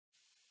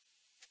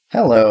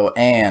Hello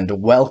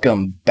and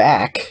welcome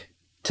back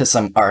to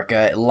some ARCA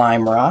at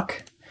Lime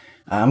Rock.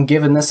 I'm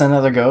giving this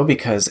another go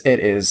because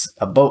it is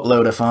a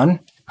boatload of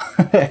fun.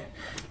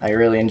 I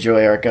really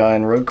enjoy ARCA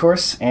and Road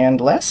Course, and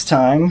last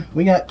time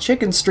we got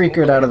Chicken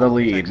Streakered out of the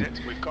lead.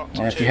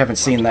 And if you haven't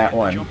seen that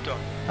one,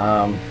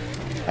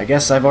 I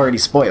guess I've already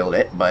spoiled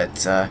it,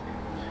 but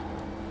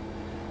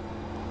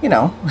you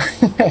know,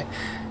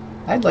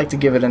 I'd like to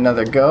give it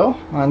another go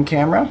on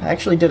camera. I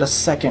actually did a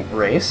second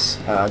race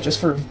just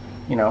for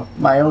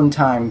my own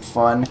time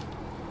fun,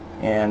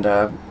 and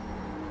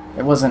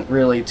it wasn't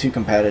really too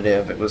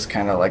competitive. It was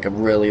kind of like a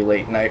really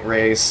late night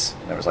race.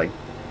 There was like,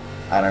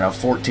 I don't know,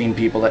 14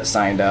 people that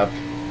signed up,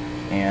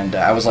 and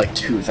I was like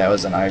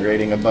 2,000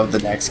 iRating above the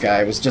next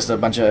guy. It was just a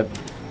bunch of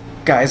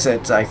guys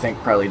that I think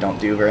probably don't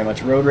do very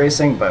much road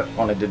racing, but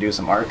wanted to do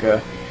some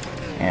ARCA,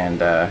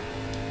 and I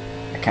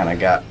kind of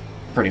got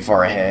pretty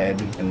far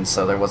ahead, and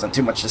so there wasn't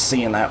too much to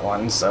see in that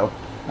one, so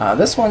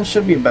this one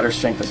should be a better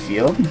strength of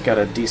field. Got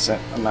a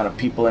decent amount of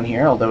people in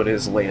here, although it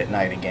is late at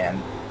night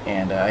again.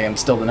 And I am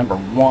still the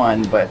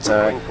 #1, but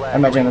I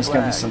imagine there's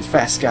going to be some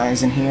fast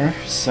guys in here,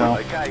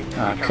 so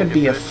could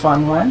be a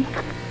fun one.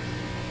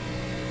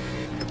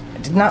 I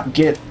did not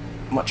get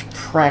much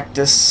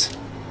practice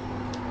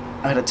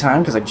at a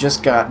time because I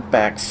just got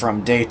back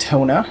from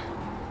Daytona,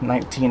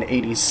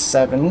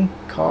 1987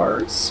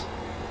 cars.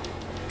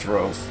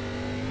 Drove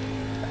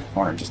that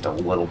corner just a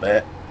little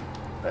bit,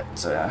 but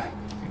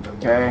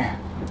okay.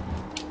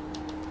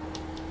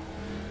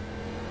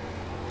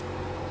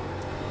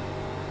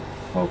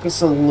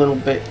 Focus a little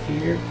bit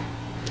here.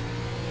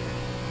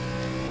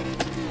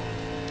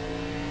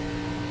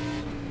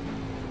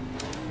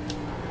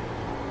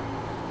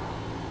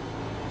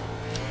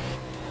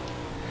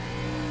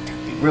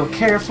 Be real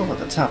careful at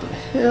the top of the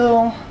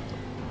hill.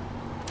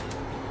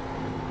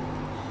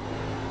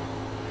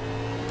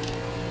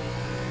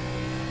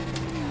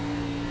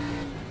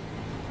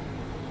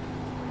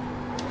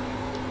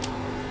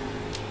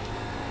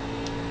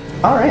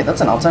 Alright,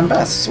 that's an all-time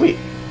best. Sweet.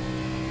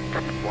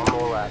 One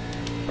more lap.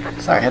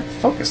 Sorry, I had to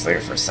focus there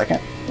for a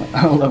second.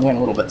 I went a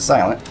little bit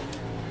silent.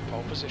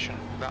 Pole position.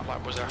 That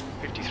lap was a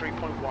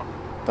 53.1.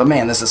 But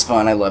man, this is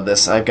fun. I love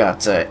this. I've got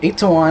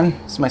 8-to-1.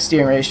 It's my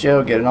steering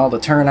ratio, getting all the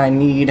turn I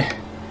need.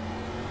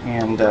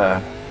 And,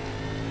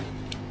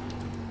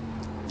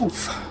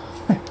 oof.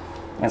 And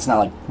it's not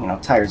like,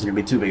 tires are going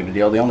to be too big of a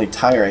deal. The only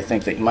tire I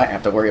think that you might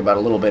have to worry about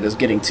a little bit is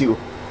getting too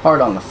hard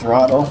on the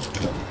throttle,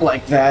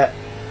 like that,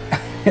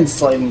 and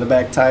sliding the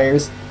back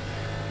tires.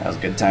 That was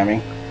good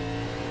timing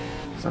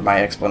for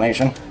my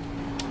explanation.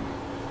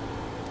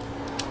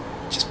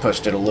 Just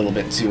pushed it a little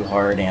bit too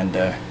hard and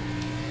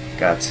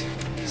got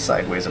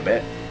sideways a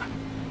bit.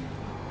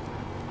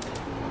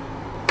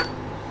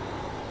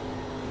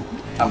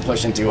 I'm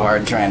pushing too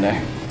hard trying to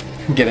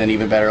get an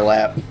even better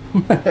lap.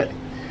 But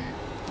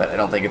I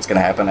don't think it's gonna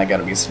happen. I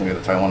gotta be smooth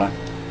if I wanna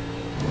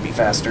be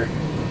faster. It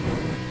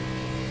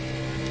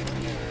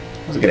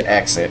was a good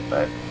exit,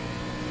 but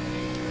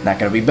not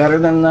gonna be better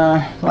than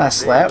the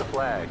last lap.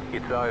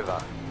 It's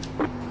over.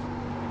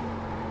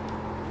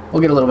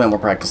 We'll get a little bit more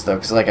practice though,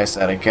 because like I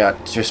said, I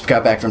just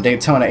got back from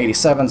Daytona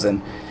 87s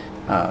and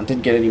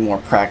didn't get any more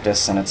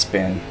practice, and it's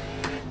been...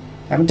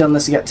 I haven't done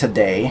this yet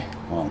today.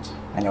 Well,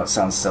 I know it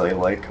sounds silly,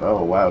 like,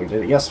 oh wow, you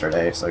did it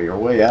yesterday, so you're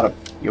way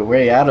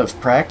out of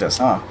practice,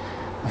 huh?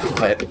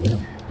 But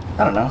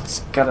I don't know,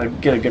 it's gotta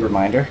get a good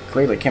reminder.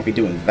 Clearly can't be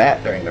doing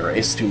that during the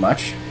race too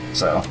much,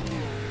 so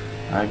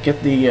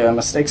get the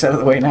mistakes out of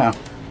the way now.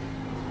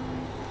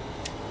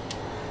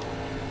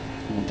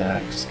 And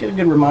just get a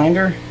good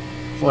reminder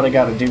of what I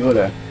gotta do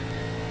to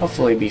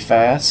hopefully be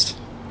fast.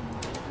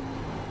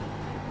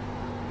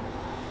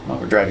 Well,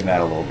 we're driving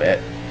that a little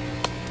bit.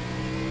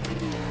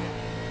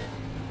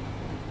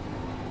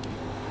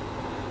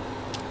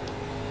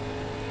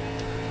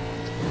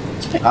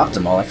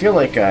 Optimal, I feel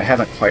like I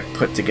haven't quite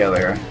put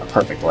together a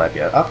perfect lap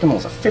yet. Optimal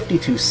is a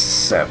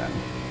 52.7.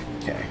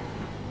 Okay,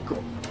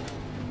 cool.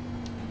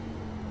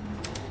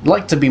 I'd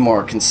like to be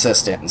more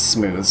consistent and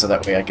smooth so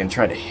that way I can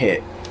try to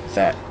hit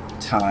that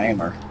time,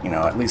 or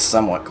at least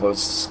somewhat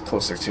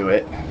closer to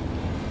it.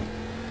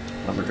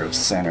 Overdrove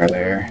center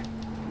there.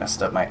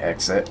 Messed up my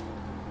exit.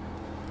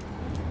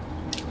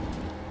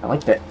 I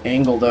like that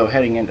angle though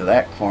heading into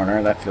that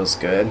corner. That feels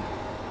good.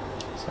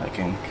 So I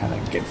can kind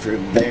of get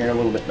through there a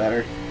little bit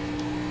better.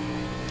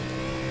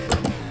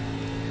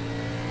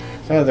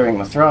 Feathering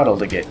the throttle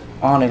to get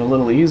on it a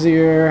little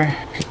easier.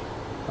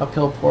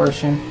 Uphill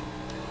portion.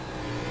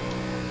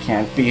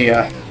 Can't be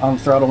on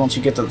throttle once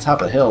you get to the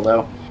top of the hill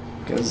though,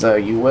 because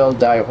you will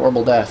die a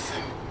horrible death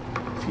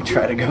if you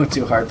try to go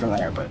too hard from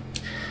there. But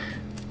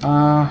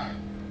I'm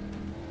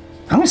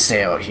gonna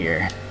stay out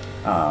here.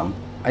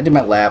 I did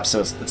my lap, so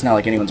it's not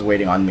like anyone's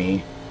waiting on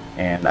me,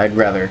 and I'd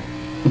rather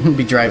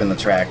be driving the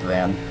track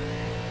than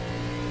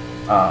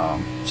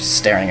just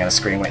staring at a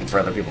screen waiting for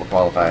other people to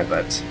qualify.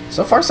 But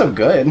so far so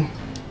good.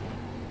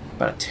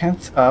 About a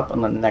 10th up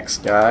on the next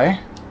guy.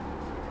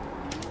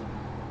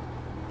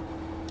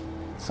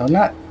 So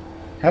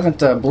haven't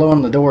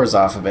blown the doors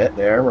off of it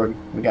there.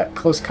 We got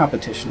close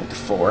competition at the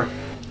 4.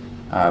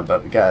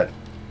 but we got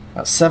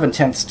about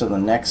 7/10 to the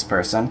next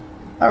person.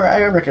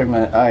 Alright,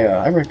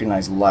 I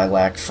recognize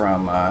Lilac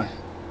from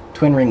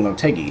Twin Ring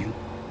Motegi.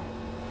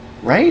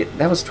 Right?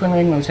 That was Twin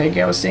Ring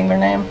Motegi I was seeing their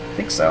name? I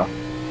think so.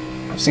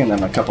 I've seen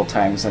them a couple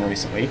times in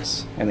recent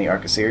weeks in the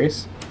ARCA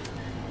series.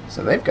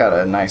 So they've got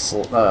a nice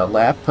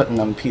lap, putting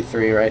them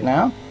P3 right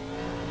now.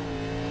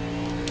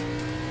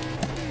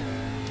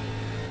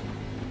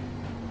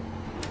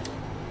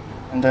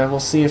 And we'll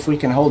see if we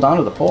can hold on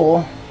to the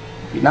pole.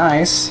 Be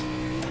nice.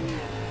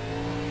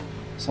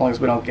 As long as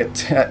we don't get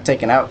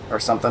taken out or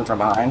something from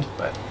behind,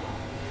 but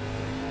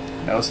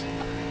who knows.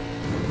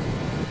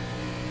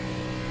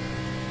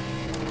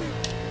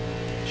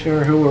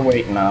 Sure who we're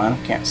waiting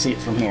on. Can't see it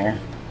from here.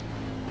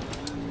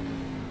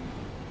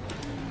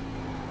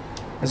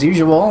 As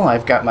usual,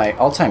 I've got my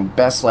all-time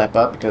best lap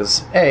up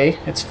because A,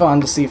 it's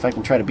fun to see if I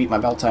can try to beat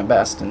my all-time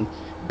best, and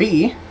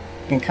B,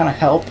 it can kind of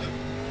help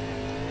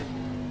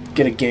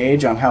get a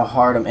gauge on how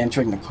hard I'm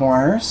entering the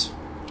corners.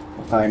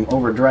 If I'm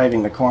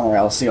overdriving the corner,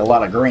 I'll see a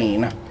lot of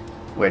green,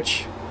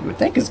 which you would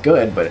think is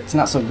good, but it's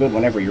not so good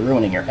whenever you're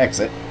ruining your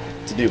exit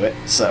to do it,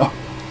 so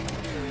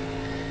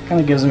kind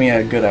of gives me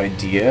a good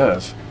idea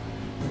of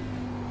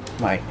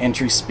my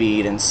entry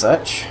speed and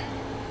such.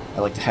 I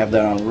like to have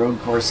that on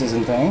road courses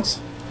and things.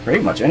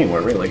 Pretty much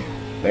anywhere, really.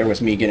 There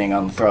was me getting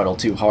on the throttle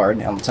too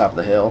hard on the top of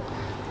the hill.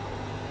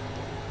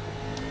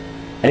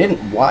 I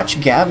didn't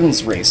watch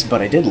Gavin's race, but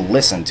I did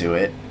listen to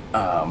it.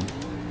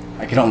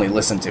 I could only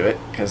listen to it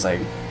because I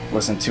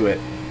listened to it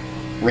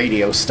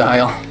radio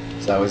style,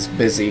 so I was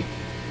busy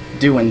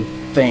doing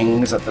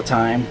things at the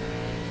time,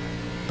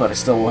 but I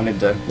still wanted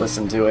to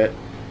listen to it.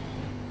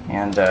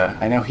 And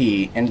I know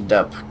he ended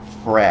up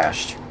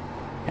crashed,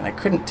 and I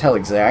couldn't tell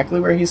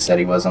exactly where he said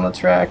he was on the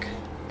track,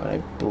 but I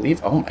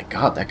believe, oh my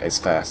god, that guy's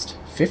fast.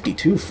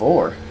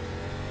 52.4.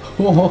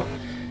 Oh,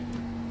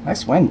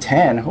 nice win,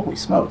 10. Holy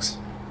smokes.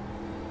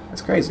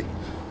 That's crazy.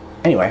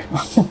 Anyway,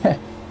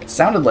 it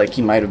sounded like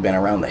he might have been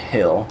around the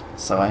hill,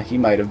 so he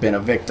might have been a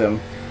victim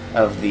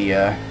of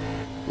the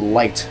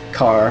light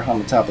car on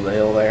the top of the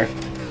hill there.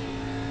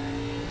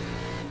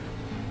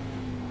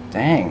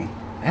 Dang,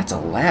 that's a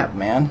lap,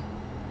 man.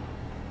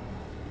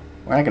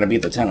 We're not going to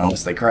beat the 10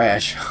 unless they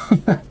crash.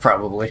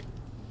 Probably.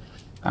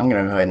 I'm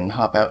going to go ahead and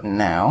hop out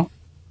now.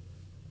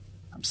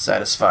 I'm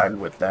satisfied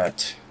with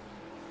that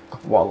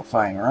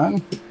qualifying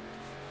run.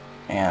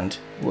 And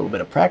a little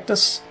bit of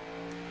practice.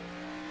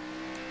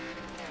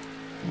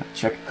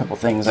 Check a couple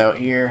things out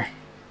here.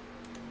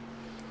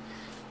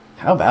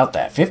 How about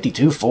that?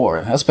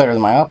 52.4. That's better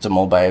than my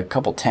optimal by a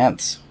couple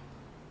tenths.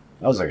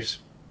 Wowzers.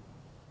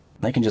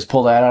 They can just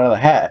pull that out of the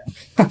hat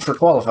for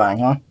qualifying,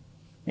 huh?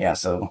 Yeah,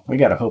 so we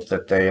gotta hope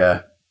that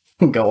they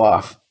go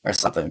off or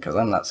something, because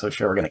I'm not so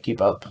sure we're gonna keep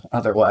up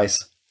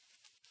otherwise.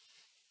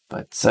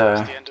 But It's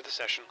the end of the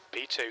session.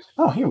 P2.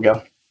 Oh, here we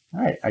go.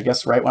 Alright, I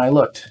guess right when I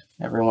looked,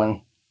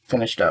 everyone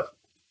finished up.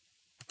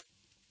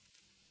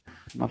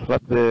 Nice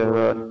lap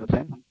there, the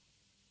 10.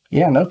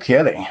 Yeah, no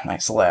kidding.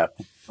 Nice lap.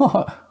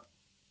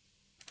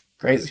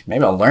 Crazy.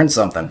 Maybe I'll learn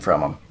something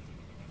from them.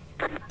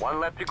 One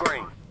lap to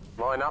green.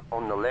 Line up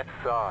on the left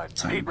side.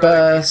 Time Pit road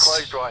best.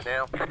 is closed right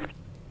now.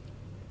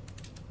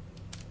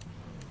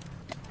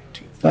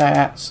 Do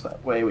that, so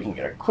that way we can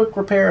get a quick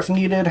repair if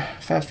needed.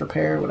 Fast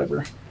repair,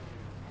 whatever.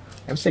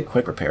 I would say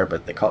quick repair,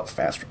 but they call it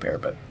fast repair,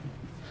 but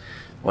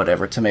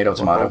whatever. Tomato,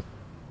 tomato. What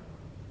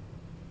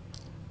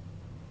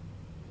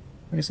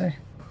do you say?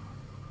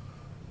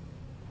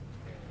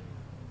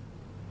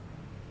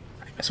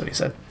 That's what he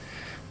said.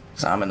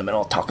 So I'm in the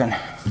middle of talking,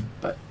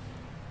 but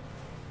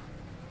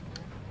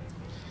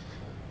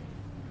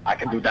I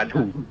can do that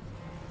too.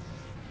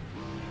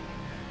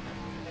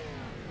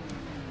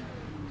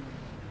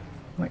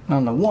 waiting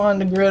on the 1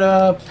 to grid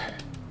up. To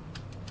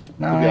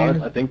be honest,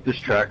 9. I think this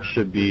track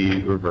should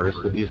be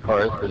reversed with these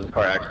cars, because this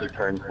car actually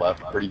turns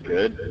left pretty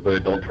good, but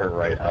it don't turn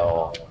right at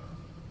all.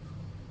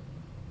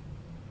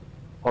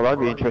 Well, that'd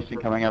be interesting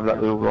coming out of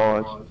that little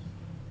rise.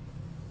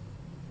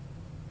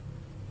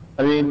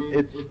 I mean,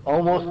 it's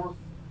almost,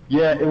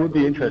 yeah, it would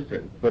be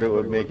interesting, but it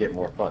would make it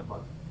more fun.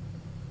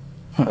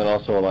 And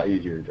also a lot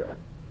easier to drive.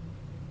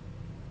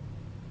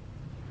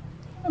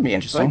 That'd be I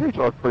interesting. think it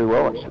drives pretty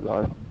well, actually,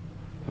 though.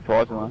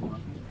 Surprisingly.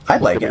 I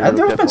like it.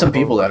 There's been some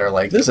people that are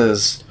like, this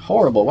is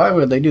horrible. Why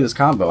would they do this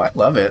combo? I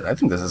love it. I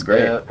think this is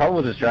great. Yeah, the problem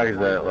with this track is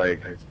that,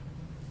 like,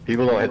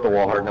 people don't hit the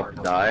wall hard enough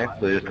to die,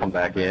 so they just come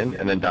back in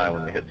and then die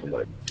when they hit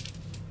somebody.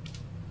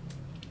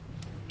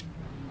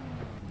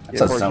 That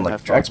doesn't sound like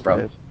the track's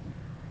problem.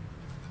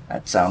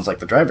 That sounds like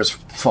the driver's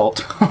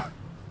fault.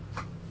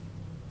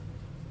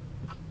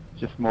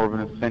 Just more of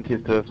an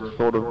incentive to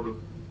sort of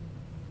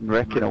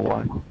wreck in a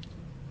way.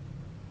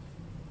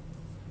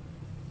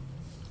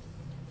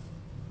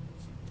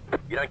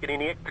 You don't get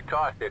any extra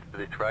tyre sets for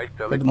this race,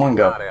 so Where'd let's the one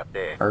get go? hard out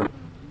there. Or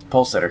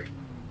pole sitter.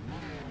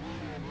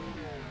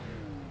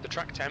 The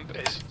track temp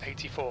is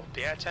 84.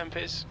 The air temp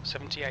is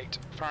 78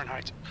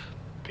 Fahrenheit.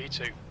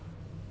 P2.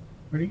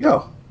 Where'd he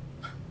go?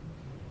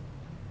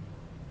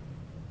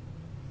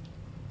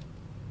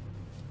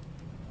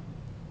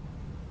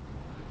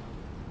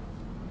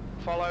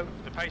 Follow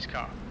the pace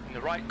car in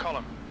the right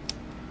column.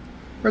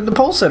 Where'd the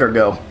pole sitter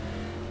go?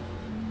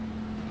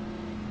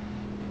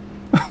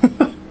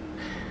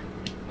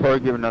 Probably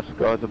giving us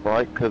guys a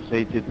break because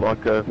he did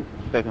like a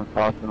second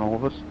faster than all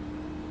of us.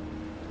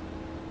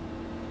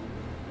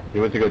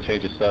 He went to go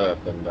change his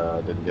setup and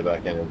didn't get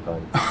back in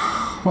time.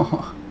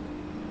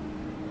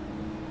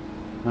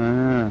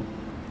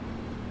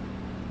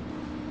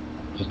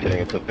 Just kidding,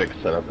 it's a fixed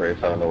setup race.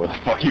 I don't know where the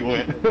fuck he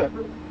went.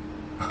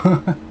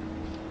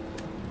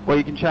 Well,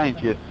 you can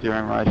change your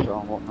steering ratio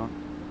and whatnot.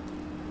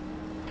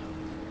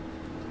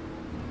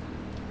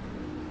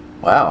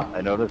 Wow.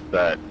 I noticed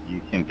that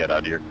you can get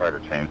out of your car to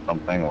change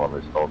something while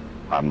there's still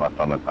time left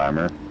on the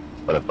timer,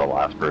 but if the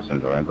last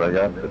person joins, I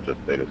guess,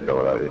 they just go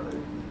without you.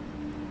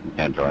 You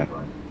can't join.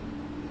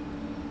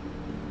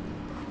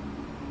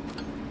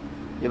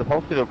 Yeah, the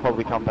pole sitter will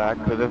probably come back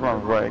because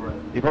everyone's wrecked.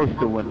 He probably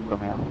still wins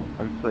somehow. I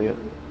can see it.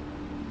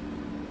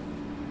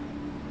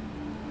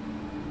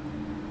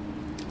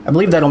 I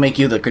believe that'll make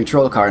you the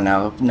control car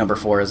now, number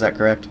 4, is that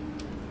correct?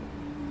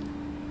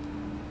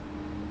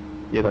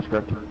 Yeah, that's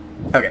correct.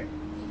 Okay.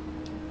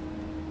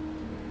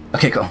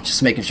 Okay, cool.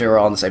 Just making sure we're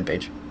all on the same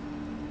page.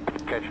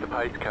 Catch the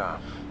pace car.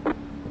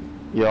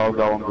 Yeah, I'll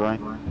go on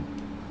green.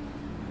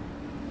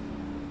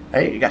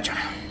 Hey, gotcha.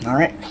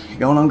 Alright, you're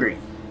going on green.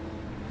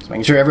 Just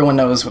making sure everyone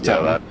knows what's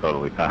Yeah, happening. that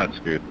totally kind of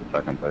screwed the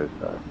second place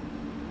guy.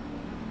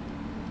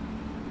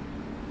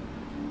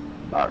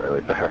 Not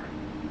really fair.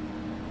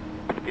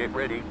 Get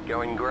ready,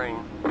 going green.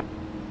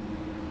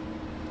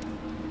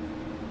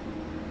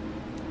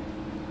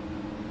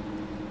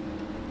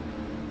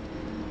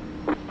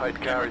 Pace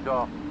car is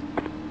off.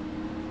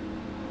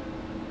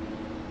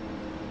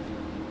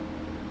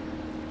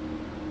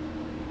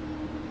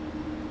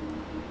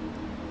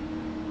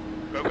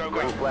 Go, go, go.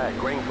 Green flag,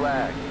 green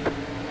flag.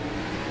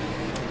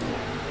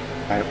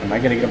 Am I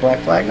gonna get a black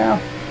flag now?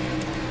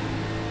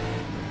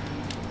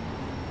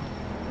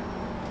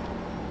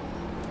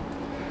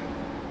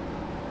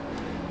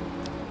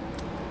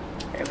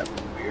 Okay, that's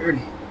weird.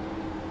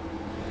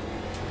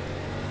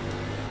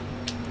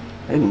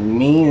 I didn't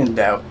mean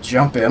to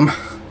out-jump him.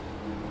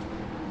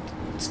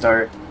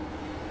 Start.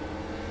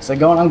 It's like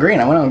going on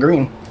green. I went on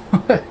green.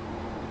 But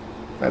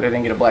I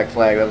didn't get a black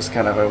flag. That was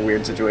kind of a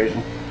weird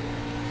situation.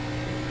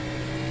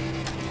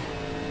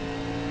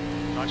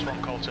 Nice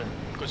one, Colton.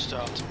 Good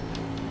start.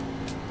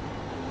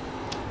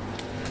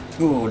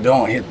 Ooh,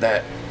 don't hit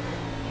that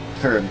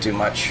curb too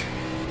much.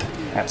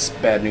 That's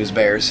bad news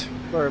bears.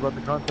 Sorry about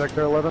the contact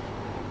there, 11.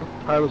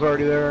 I was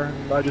already there,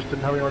 and I just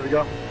didn't have anywhere to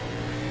go.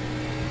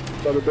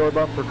 Saw the door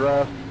bump for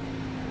grass.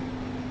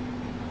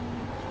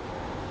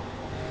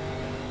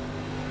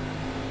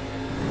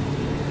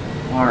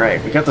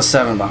 Alright, we got the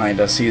 7 behind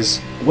us.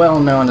 He's well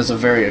known as a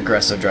very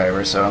aggressive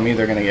driver, so I'm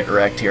either going to get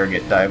wrecked here or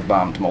get dive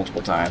bombed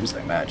multiple times, I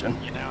imagine.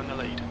 You're now in the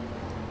lead.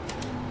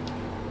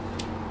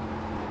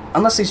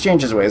 Unless he's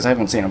changed his ways, I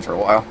haven't seen him for a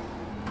while.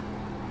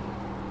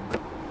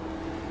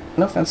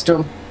 No offense to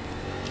him.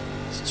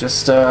 It's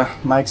just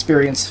my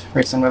experience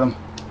racing with him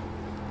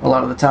a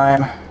lot of the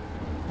time.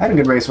 I had a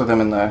good race with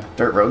him in the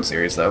Dirt Road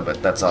series, though,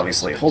 but that's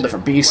obviously a whole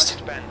different beast.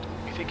 West bend.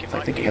 You think it I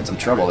might think be he had some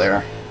trouble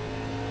there.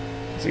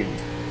 See,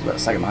 he's about a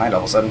second behind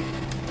all of a sudden.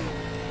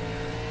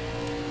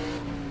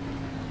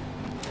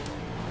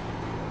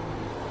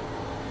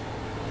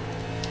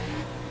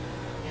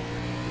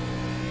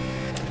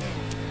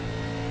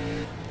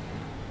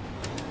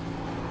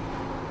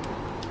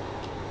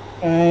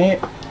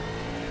 Alright.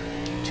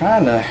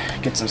 Trying to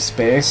get some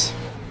space.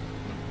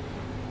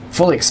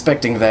 Fully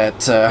expecting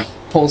that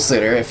pole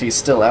sitter, if he's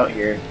still out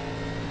here,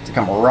 to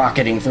come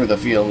rocketing through the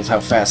field with how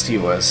fast he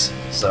was.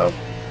 So,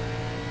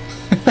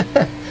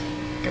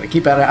 gotta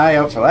keep an eye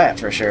out for that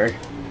for sure.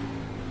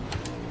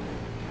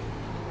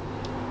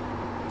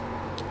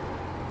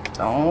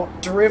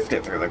 Don't drift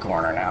it through the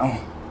corner now.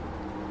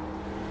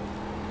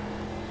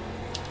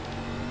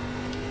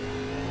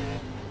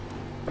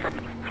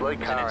 Fleet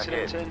There's an car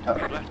incident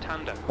ahead. in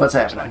left-hander. What's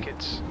Looks happening? like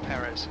it's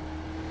Perez.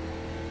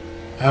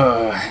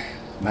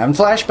 I'm having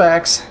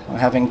flashbacks. I'm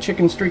having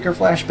chicken streaker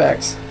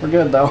flashbacks. We're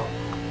good though.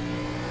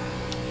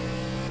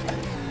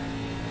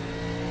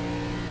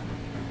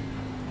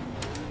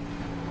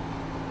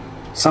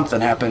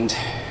 Something happened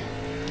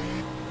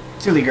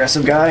to the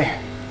aggressive guy.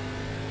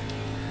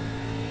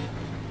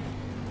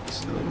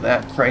 So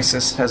that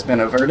crisis has been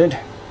averted.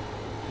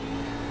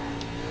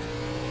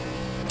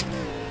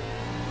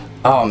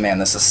 Oh man,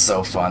 this is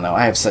so fun though.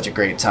 I have such a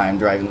great time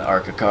driving the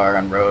ARCA car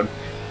on road.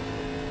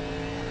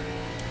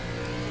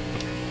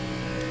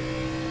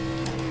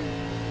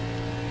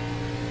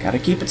 Gotta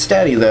keep it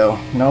steady though.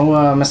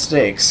 No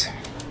mistakes.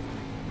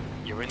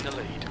 You're in the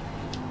lead.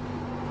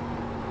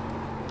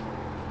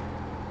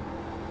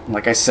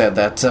 Like I said,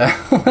 that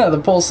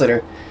the pole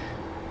sitter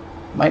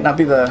might not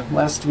be the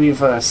last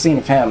we've seen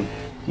of him.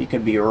 He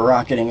could be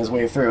rocketing his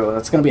way through.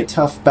 That's going to be a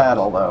tough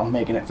battle, though,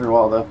 making it through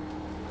all the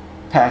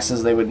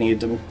passes they would need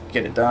to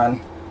get it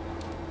done.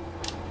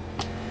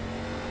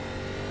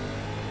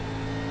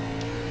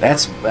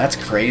 That's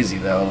crazy,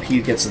 though.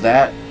 He gets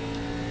that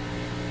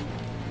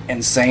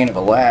insane of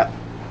a lap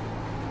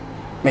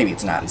maybe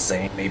it's not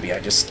insane. Maybe I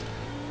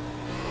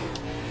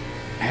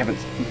haven't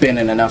been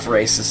in enough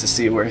races to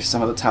see where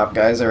some of the top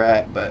guys are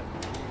at, but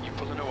You're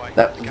pulling away.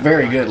 that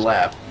very good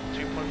lap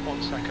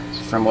 2.1 seconds.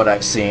 from what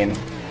I've seen,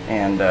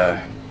 and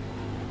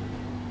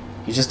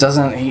he just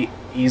doesn't.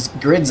 He's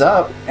grids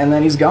up and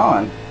then he's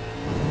gone.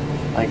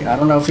 Like, I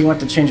don't know if he went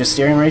to change his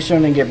steering ratio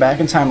and then get back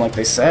in time like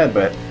they said,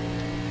 but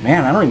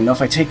man, I don't even know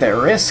if I take that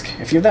risk.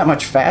 If you're that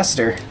much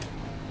faster,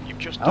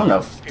 I don't know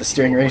if the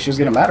steering ratio is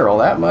going to matter all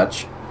that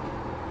much.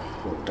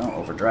 Oh, don't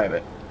overdrive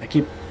it. I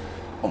keep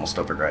almost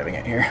overdriving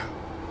it here.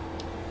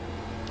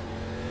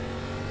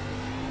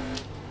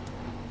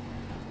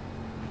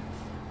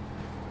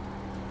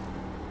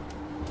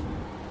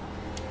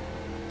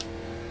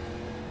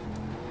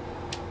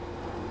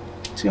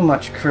 Too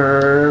much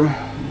curb,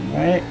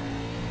 right?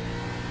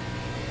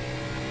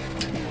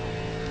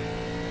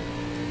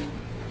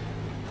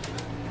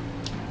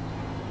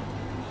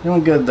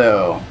 Doing good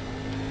though.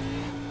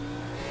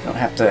 Don't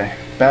have to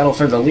battle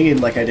for the lead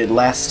like I did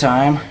last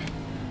time.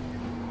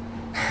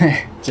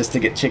 Just to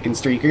get chicken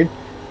streakered.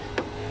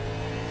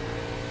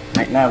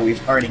 Right now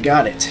we've already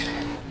got it.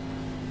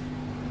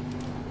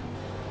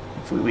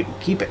 Hopefully we can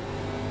keep it.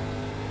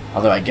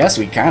 Although I guess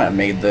we kind of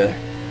made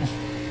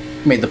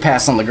the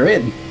pass on the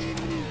grid.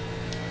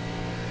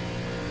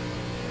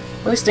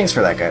 Really stinks for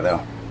that guy though.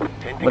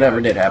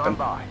 Whatever did happen.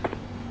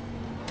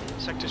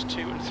 Sectors 2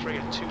 and 3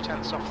 are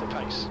 2/10 off the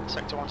pace.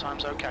 Sector 1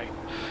 time's okay.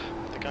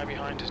 The guy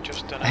behind has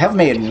just done. I have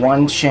made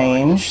one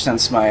change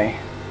since my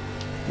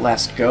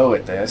last go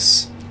at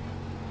this.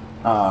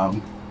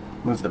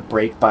 Move the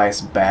brake bias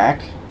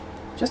back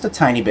just a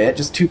tiny bit,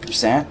 just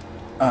 2%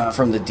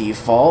 from the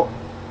default,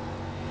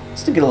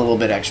 just to get a little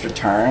bit extra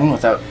turn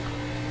without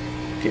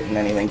getting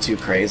anything too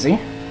crazy.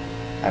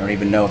 I don't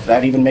even know if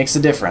that even makes a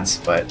difference,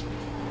 but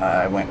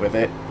I went with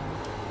it,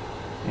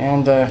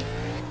 and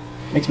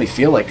makes me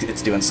feel like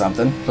it's doing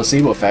something.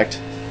 Placebo effect.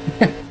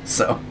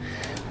 So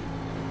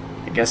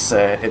I guess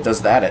it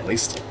does that at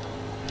least.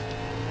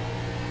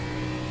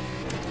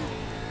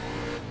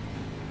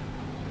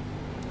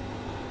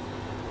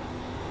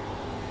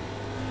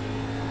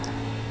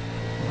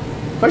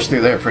 Push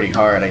through there pretty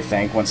hard, I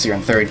think, once you're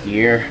in third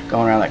gear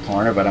going around that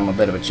corner, but I'm a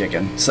bit of a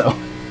chicken, so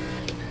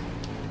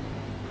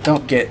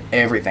don't get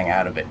everything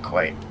out of it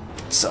quite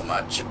so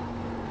much.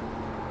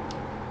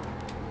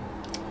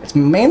 It's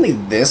mainly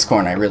this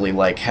corner I really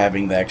like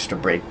having the extra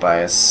brake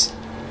bias,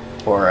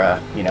 or,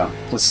 you know,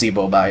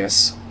 placebo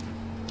bias.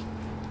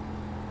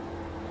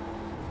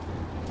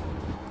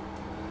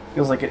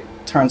 Feels like it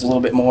turns a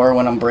little bit more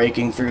when I'm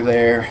braking through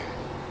there,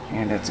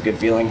 and it's a good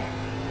feeling.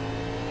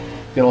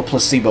 Good old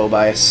placebo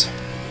bias.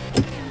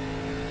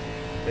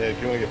 Yeah,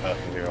 if you want to get past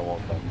me here, I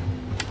won't stop.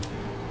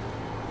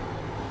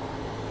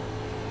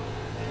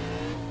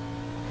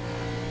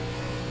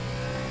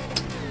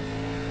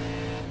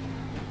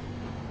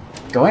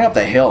 Going up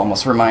that hill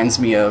almost reminds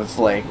me of,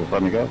 like, Just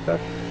let me go, Seth.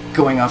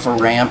 going off a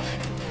ramp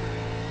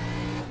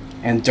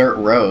and dirt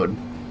road.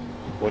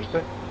 What'd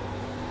you say?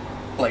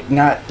 Like,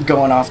 not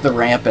going off the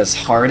ramp as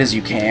hard as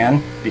you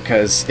can,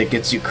 because it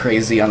gets you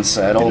crazy You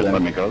unsettled just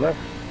let me and go there.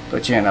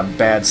 put you in a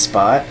bad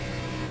spot.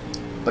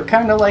 But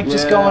kind of like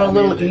just Yeah, going a I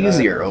little mean,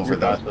 easier over you're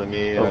the faster than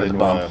me, and I over the didn't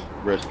bump. wanna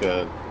risk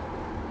a,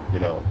 you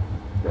know.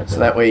 So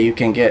that way you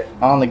can get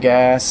on the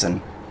gas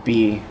and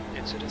be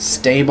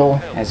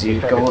stable as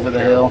you go over the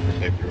hill,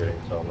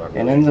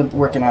 and end up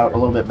working out a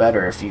little bit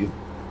better if you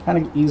kind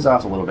of ease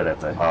off a little bit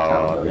at the top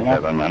of the hill, you Okay,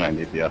 know? then man, I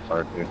need the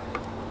SR too.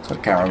 That's what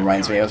it kind of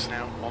reminds me of.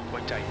 Now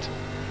 1.8.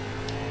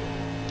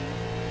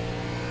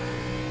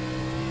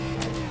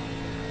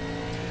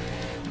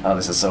 Oh,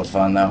 this is so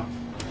fun though.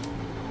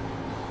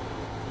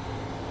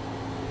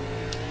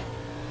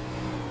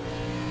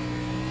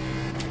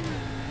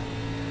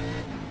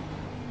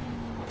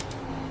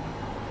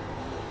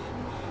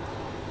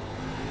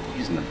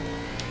 Using the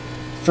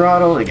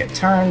throttle to get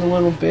turned a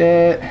little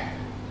bit.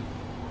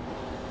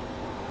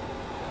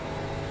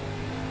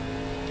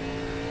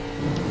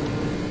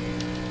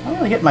 I don't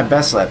really hit my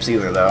best laps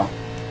either though.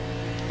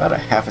 About a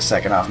half a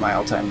second off my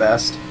all-time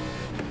best.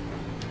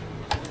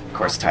 Of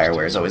course, tire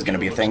wear is always going to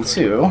be a thing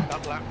too.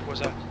 That lap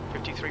was at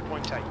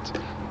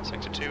 53.8.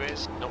 Sector 2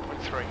 is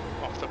 0.3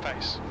 off the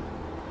pace.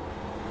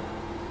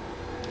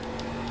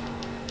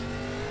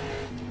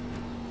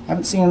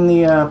 Haven't seen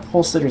the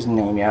pole sitter's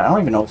name yet. I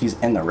don't even know if he's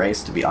in the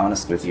race, to be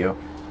honest with you.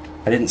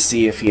 I didn't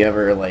see if he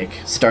ever, like,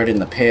 started in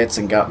the pits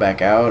and got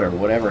back out or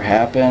whatever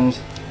happened.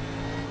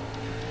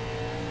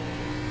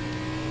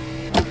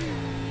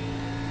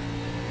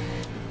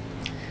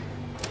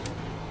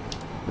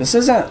 This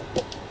isn't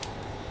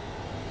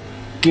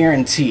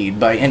guaranteed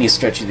by any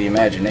stretch of the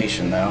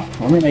imagination, though.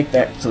 Let me make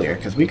that clear,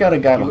 because we got a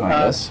guy You behind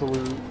us.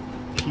 absolute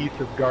piece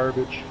of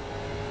garbage.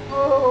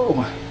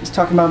 Oh, he's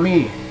talking about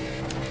me.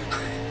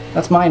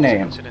 That's my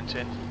name. Incident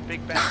in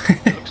Big Ben.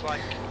 Looks like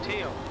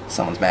teal.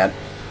 Someone's mad.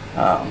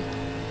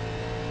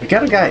 We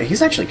got a guy,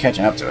 he's actually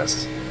catching up to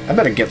us. I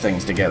better get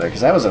things together,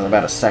 because I was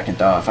about a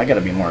second off. I gotta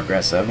be more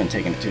aggressive. I've been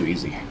taking it too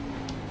easy.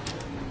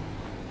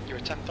 You're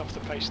a 10th tenth off the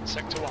pace in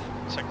sector 1.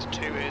 Sector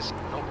 2 is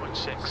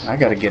 0.6. I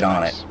gotta get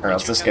on it, or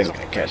else this guy's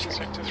gonna catch me.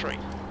 Sector 3.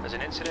 There's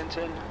an incident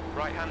in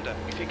right-hander.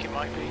 We think it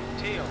might be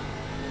Teal.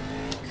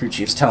 Crew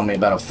chief's telling me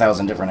about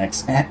 1,000 different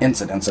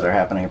incidents that are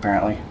happening,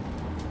 apparently.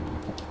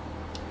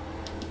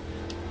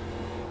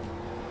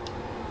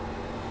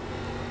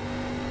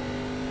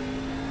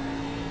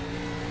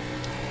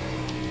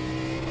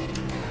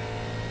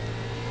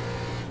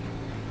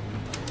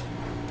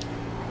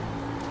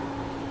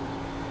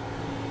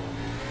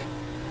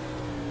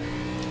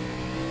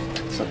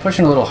 So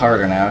pushing a little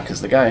harder now,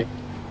 because the guy...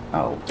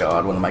 Oh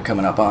god, what am I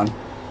coming up on?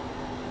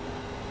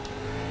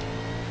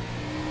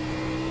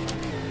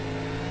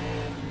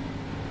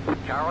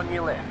 Car on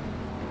your left.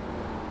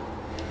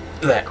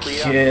 That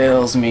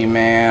kills me,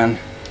 man.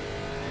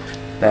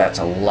 That's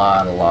a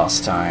lot of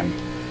lost time.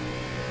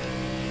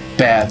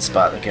 Bad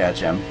spot to catch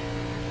him.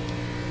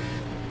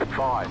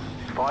 5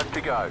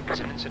 to go. There's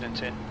an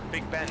incident in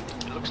Big Bend.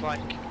 It looks like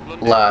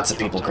London. Lots of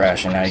people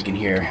crashing now, you can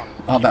hear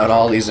about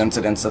all these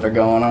incidents that are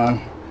going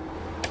on.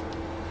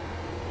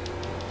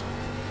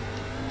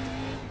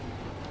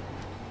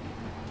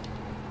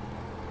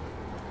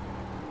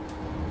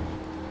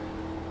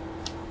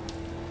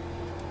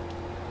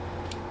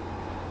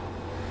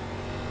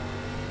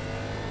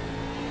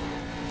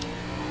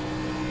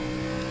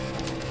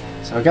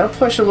 So I gotta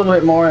push a little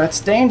bit more. That's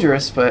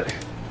dangerous, but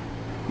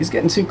he's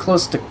getting too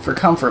close for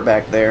comfort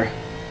back there.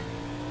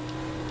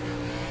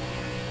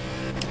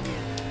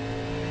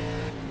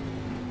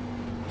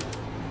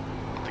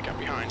 The gap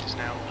behind is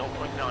now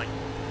 0.9.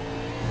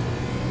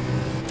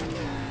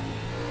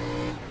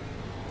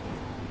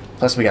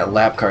 Plus we got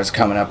lap cars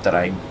coming up that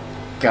I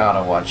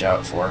gotta watch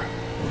out for.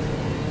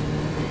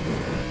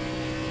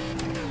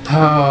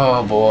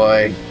 Oh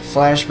boy.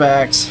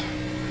 Flashbacks.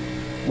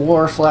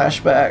 War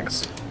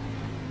flashbacks.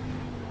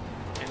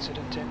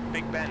 Incident in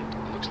Big Bend.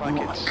 It looks like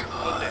it's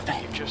London.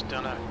 You've just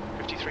done a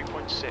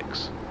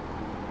 53.6.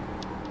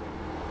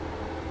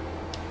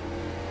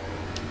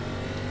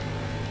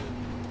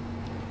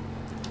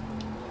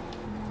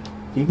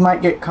 He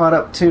might get caught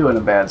up too in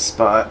a bad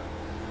spot.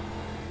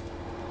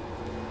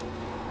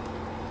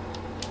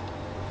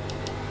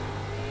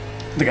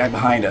 The guy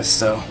behind us,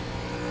 so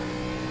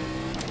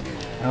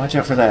watch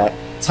out for that.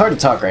 It's hard to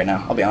talk right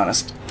now, I'll be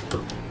honest.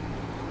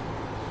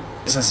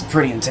 This is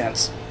pretty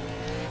intense.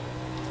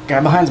 Guy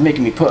behind's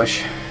making me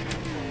push.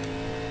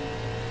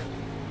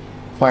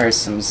 Requires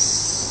some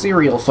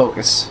cereal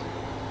focus.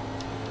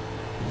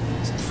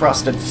 Some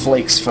frosted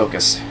flakes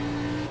focus.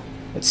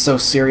 It's so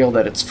cereal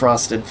that it's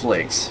frosted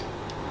flakes.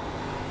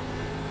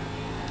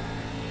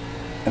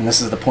 And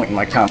this is the point in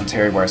my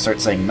commentary where I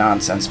start saying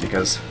nonsense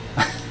because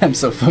I'm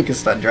so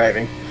focused on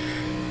driving.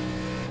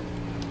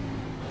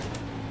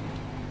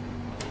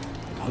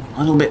 A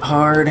little bit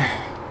hard.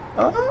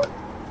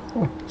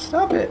 Oh,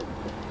 stop it.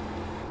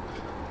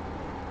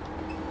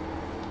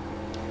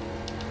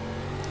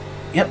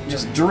 Yep,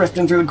 just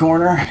drifting through the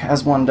corner,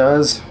 as one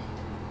does.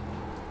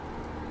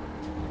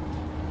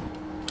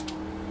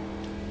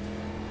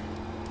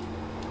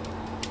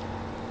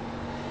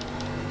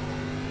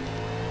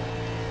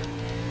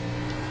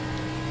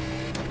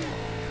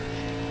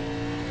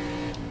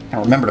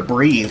 Now remember to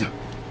breathe.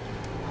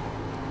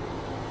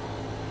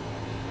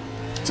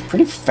 It's a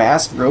pretty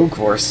fast road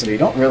course, so you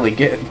don't really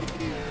get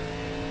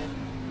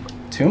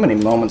too many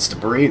moments to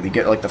breathe. You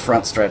get like the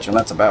front stretch, and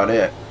that's about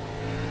it.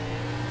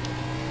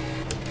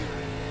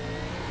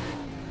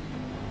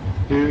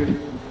 Dude,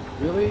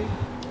 really?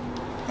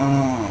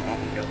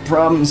 Got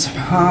problems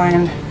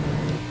behind.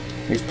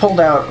 We've pulled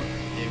out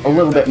a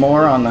little bit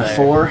more on the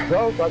 4.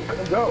 Go, let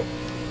them go.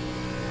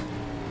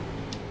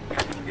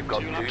 You've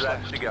got 2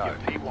 laps to go. Your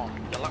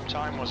P1. The lap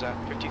time was at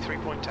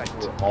 53.8.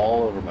 We're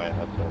all over my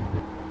headset.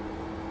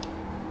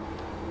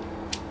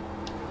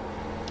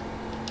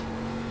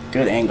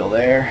 Good angle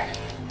there.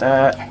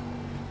 That.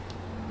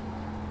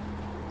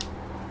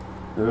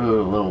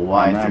 Ooh, a little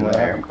wide through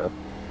there.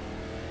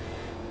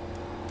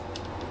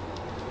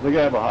 The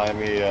guy behind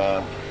me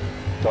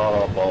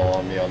got a ball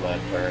on me on that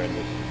turn.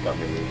 Just got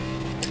me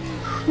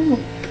loose.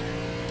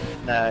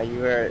 No, you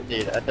were,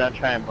 dude. Don't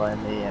try and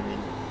blame me. I mean,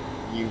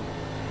 you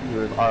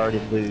were already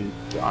lose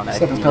on that.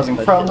 Seven's causing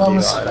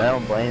problems. I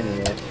don't blame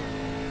you.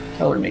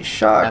 Color me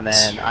shocked. And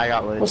then I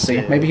got loose. We'll see.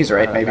 Too. Maybe he's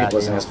right. Maybe it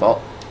wasn't his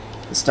fault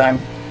this time.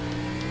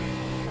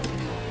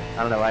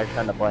 I don't know why you're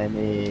trying to blame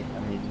me. I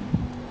mean,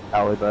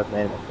 we both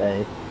made a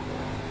mistake.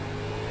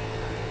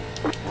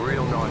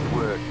 Real nice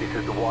work. This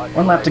is the white.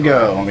 1 lap to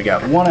go, and we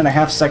got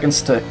 1.5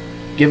 seconds to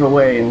give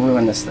away and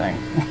ruin this thing.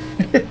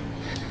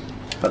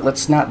 But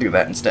let's not do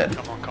that instead.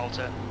 Come on,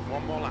 Coulter.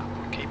 One more lap.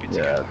 Keep it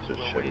Yeah, together. it's just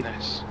We'll win shitty.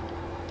 this.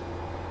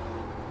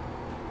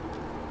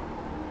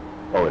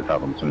 Always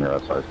happens when you're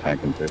outside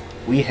tanking too.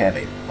 We have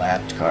a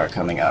lapped car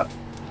coming up.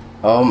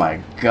 Oh my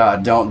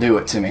god, don't do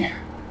it to me.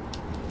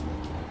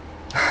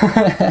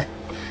 The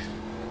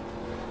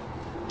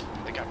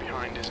gap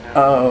behind is now.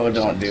 Oh,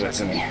 don't do it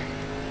to me.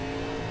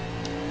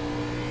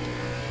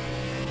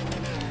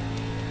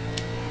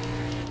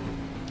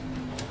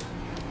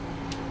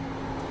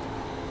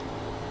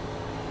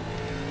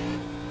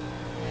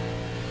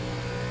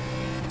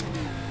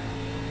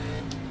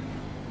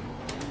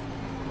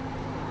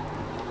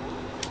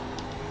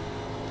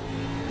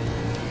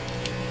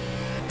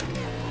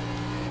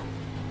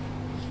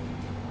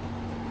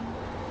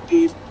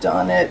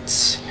 done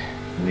it.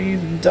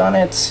 We've done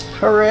it.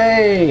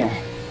 Hooray!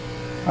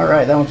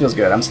 Alright, that one feels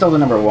good. I'm still the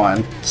number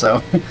 1,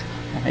 so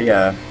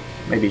I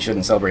maybe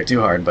shouldn't celebrate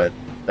too hard, but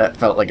that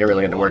felt like I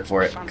really had to work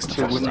for it.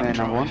 So wouldn't they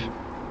number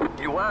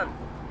 1? You won.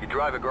 You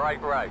drive a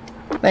great race.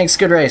 Thanks,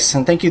 good race,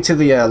 and thank you to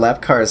the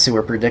lap cars who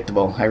were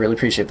predictable. I really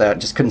appreciate that.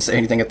 Just couldn't say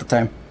anything at the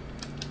time.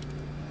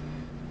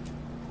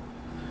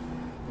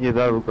 Yeah,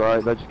 they were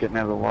great. They're just getting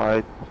out of the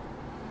way.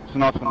 It's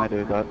nice when they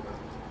do that.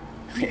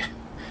 Yeah,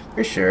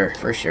 for sure,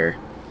 for sure.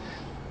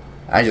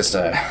 I just,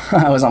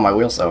 I was on my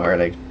wheel so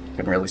hard I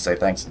couldn't really say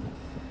thanks.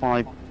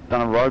 Finally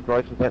done a road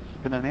race without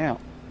spinning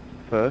out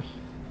first.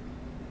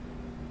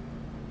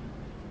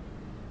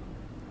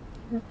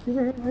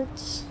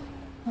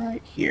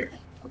 Right here.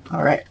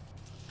 Alright.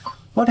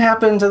 What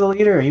happened to the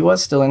leader? He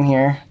was still in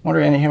here. Wonder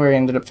where he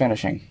ended up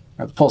finishing.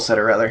 Or the pole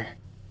setter, rather.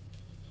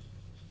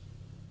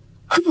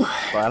 Well,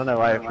 I don't know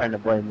why you're trying to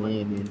blame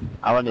me. I mean,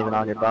 I wasn't even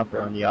on your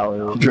bumper when you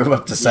all Drove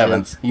up to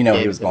 7th. You know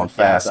he was going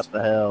fast. Up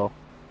the hill.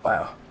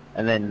 Wow.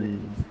 And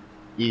then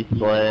you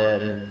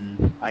slid,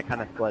 and I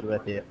kind of slid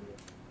with you.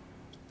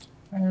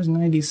 There's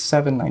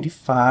 97,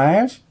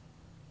 95.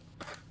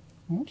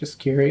 I'm just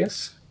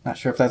curious. Not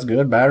sure if that's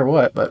good, bad, or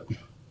what, but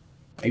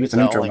maybe it's a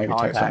neutral. Maybe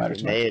tires don't matter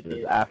The too only much. contact we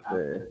made was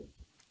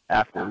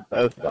after we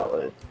both got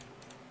loose.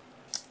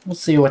 We'll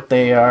see what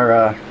they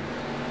are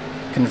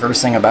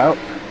conversing about.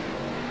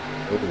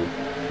 Ooh.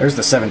 There's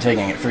the 7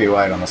 taking it 3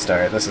 wide on the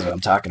start. This is what I'm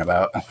talking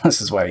about. This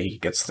is why he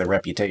gets the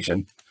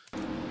reputation.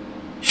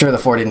 Sure, the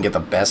 4 didn't get the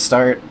best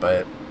start,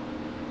 but...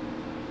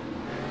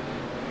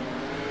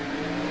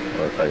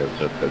 Looks like it's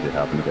just because you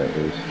happened to get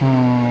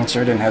loose.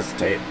 Sure didn't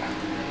hesitate.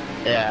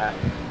 Yeah.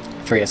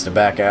 3 has to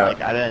back out.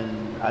 Like,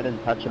 I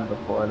didn't touch him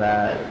before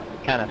that.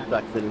 It kind of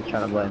sucks that he's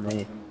trying to blame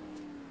me.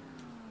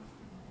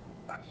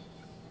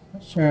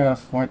 Not sure,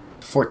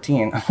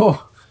 14.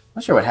 Oh,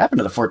 not sure what happened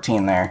to the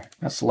 14 there.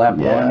 That's lap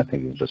 1. Yeah, I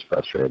think he's just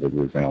frustrated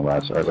losing a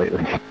last start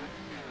lately.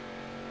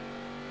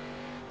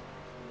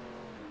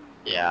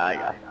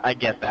 Yeah, I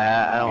get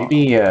that. I don't.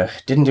 Maybe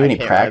didn't do any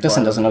can't practice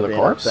and really doesn't know the blame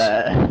course.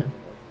 that.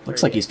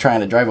 Looks like he's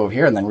trying to drive over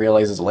here and then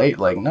realizes late,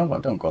 like, no,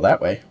 don't go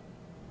that way.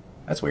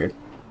 That's weird.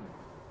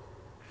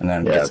 And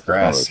then Yeah, gets it's one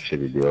of grass. those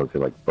shitty deals who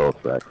like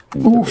both wreck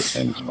into the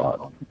same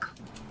spot.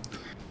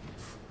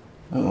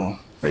 Ooh.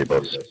 Where you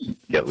both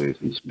get loose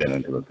and spin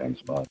into the same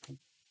spot.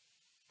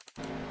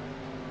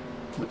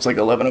 Looks like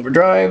 11 over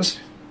drives.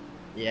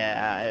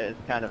 Yeah, it's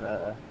kind of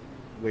a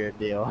weird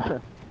deal. I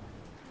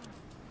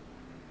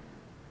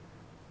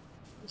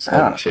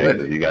don't know. Shitty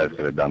that you guys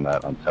could have done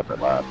that on separate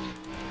laps.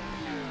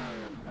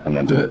 And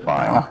then do it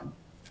fine.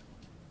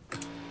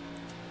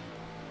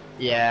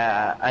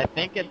 Yeah, I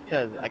think it's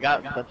because I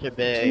got such a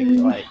big,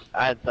 like,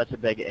 I had such a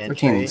big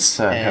entry. 13's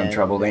having and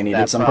trouble. They needed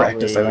that some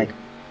practice, I probably think.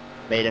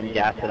 Made him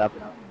gas it up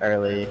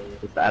early,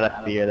 just out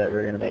of fear that we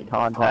were going to make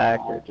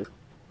contact or just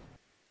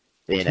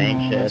being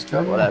anxious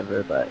or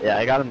whatever. But yeah,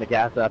 I got him to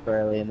gas up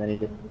early, and then he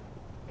just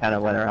kind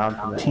of went around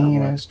from there.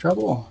 13 has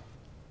trouble.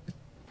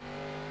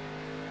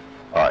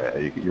 Oh yeah,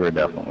 you were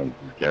definitely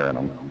scaring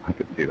them. I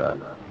could see that.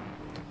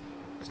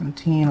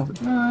 17 over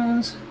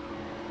drives.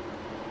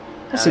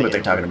 Let's see what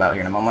they're talking about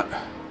here in a moment.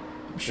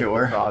 I'm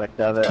sure. Product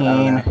of it. I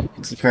don't 15 know.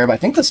 hits the curb. I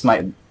think this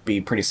might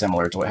be pretty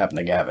similar to what happened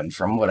to Gavin,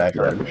 from what I've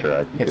Yeah, heard. for sure.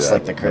 I can Hits see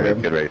like that. the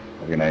curb. Good race.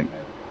 Good night.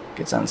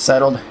 Gets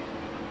unsettled.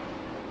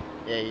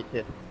 Yeah, you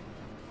too.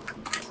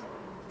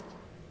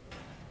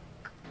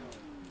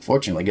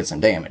 Fortunately, gets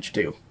some damage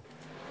too.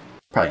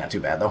 Probably not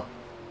too bad though.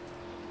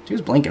 He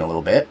was blinking a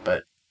little bit,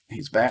 but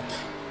he's back.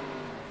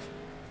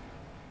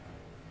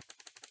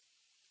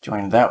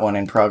 Joined that one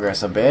in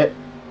progress a bit.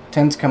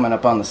 10's coming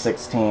up on the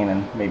 16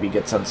 and maybe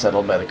gets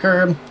unsettled by the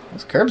curb.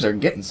 Those curbs are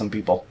getting some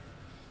people.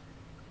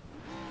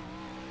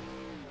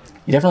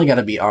 You definitely got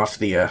to be off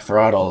the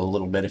throttle a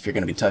little bit if you're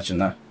going to be touching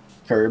the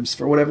curbs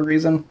for whatever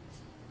reason.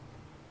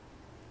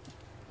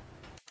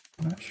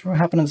 Not sure what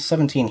happened to the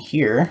 17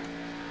 here.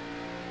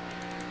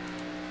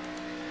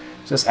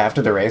 Just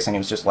after the race and he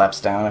was just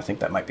laps down. I think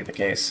that might be the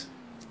case.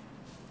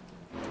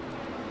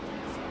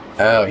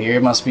 Oh, here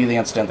must be the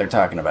incident they're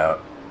talking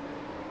about.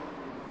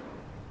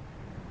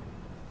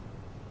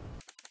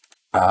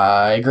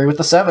 I agree with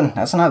the 7.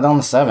 That's not on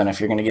the 7 if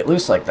you're going to get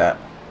loose like that.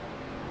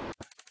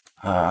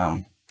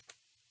 Let's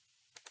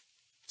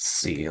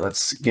see.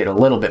 Let's get a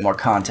little bit more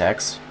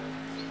context.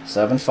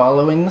 7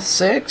 following the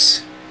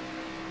 6.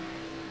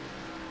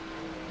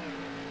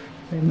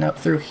 Heading up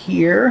through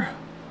here.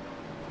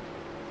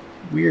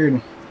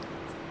 Weird.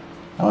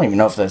 I don't even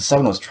know if the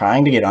 7 was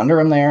trying to get under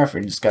him there, if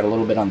he just got a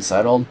little bit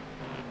unsettled.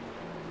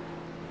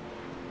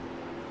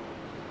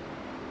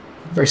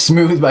 Very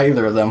smooth by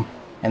either of them.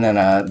 And then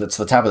that's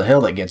the top of the hill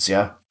that gets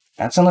you.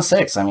 That's on the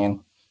 6. I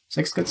mean,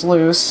 6 gets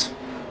loose.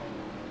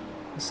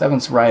 The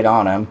 7's right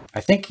on him. I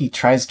think he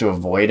tries to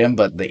avoid him,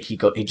 but he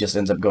just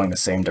ends up going the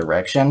same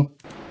direction.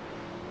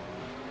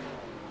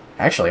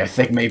 Actually, I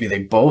think maybe they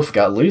both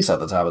got loose at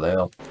the top of the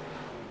hill.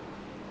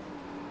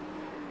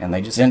 And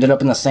they just ended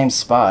up in the same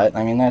spot.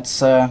 I mean, that's...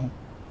 the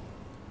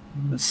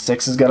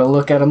 6 has got to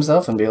look at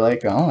himself and be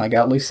like, oh, I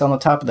got loose on the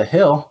top of the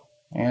hill.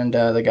 and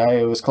the guy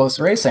who was close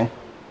to racing.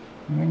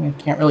 I mean, you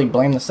can't really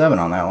blame the 7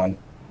 on that one.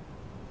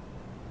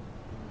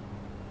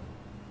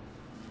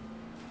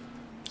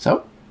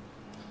 So,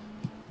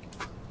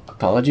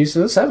 apologies to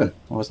the 7. It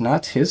was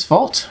not his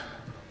fault,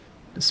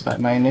 despite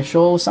my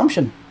initial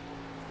assumption.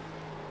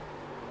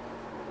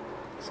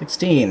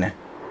 16.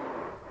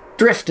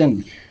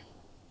 Drifting.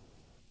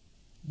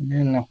 And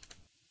then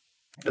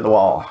into the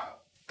wall.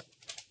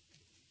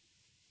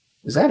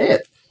 Is that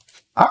it?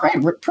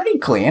 Alright, we're pretty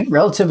clean.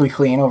 Relatively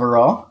clean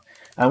overall.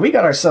 We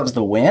got ourselves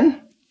the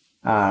win.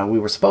 We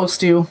were supposed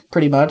to,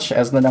 pretty much,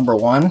 as the number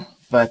 1.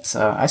 But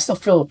I still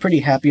feel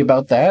pretty happy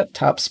about that.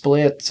 Top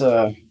split,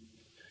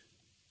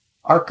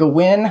 ARCA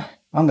win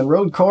on the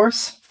road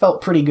course.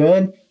 Felt pretty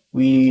good.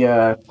 We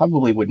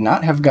probably would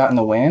not have gotten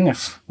the win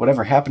if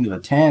whatever happened to the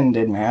 10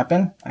 didn't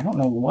happen. I don't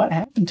know what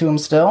happened to him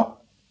still.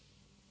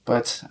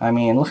 But, I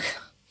mean, look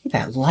at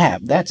that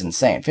lap. That's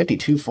insane.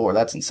 52.4,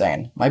 that's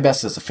insane. My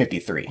best is a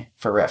 53,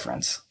 for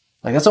reference.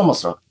 Like, that's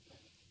almost a...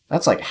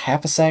 That's like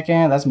half a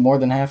second. That's more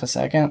than half a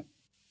second.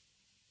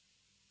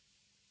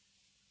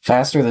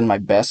 Faster than my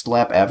best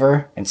lap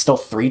ever, and still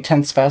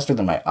 0.3 faster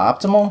than my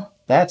optimal.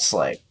 That's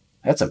like...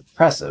 That's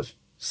impressive.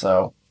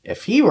 So,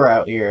 if he were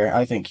out here,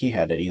 I think he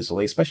had it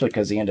easily, especially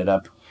because he ended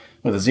up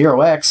with a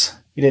 0x.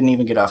 He didn't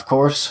even get off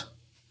course.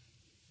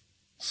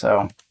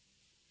 So...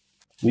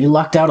 We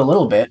lucked out a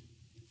little bit,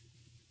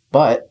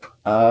 but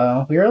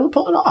we were able to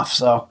pull it off,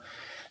 so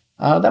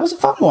that was a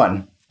fun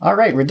one. All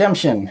right,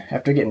 redemption.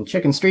 After getting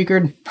chicken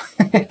streakered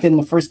in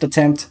the first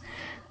attempt,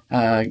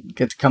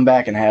 get to come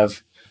back and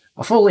have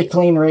a fully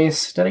clean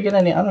race. Did I get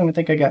any? I don't even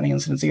think I got any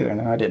incidents either.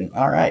 No, I didn't.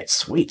 All right,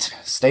 sweet.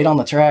 Stayed on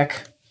the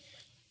track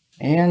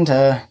and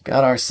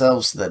got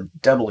ourselves the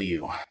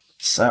W.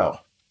 So,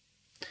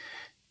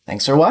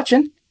 thanks for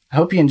watching. I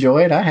hope you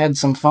enjoyed. I had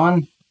some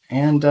fun,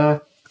 and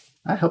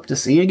I hope to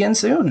see you again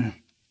soon.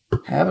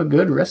 Have a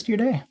good rest of your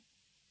day.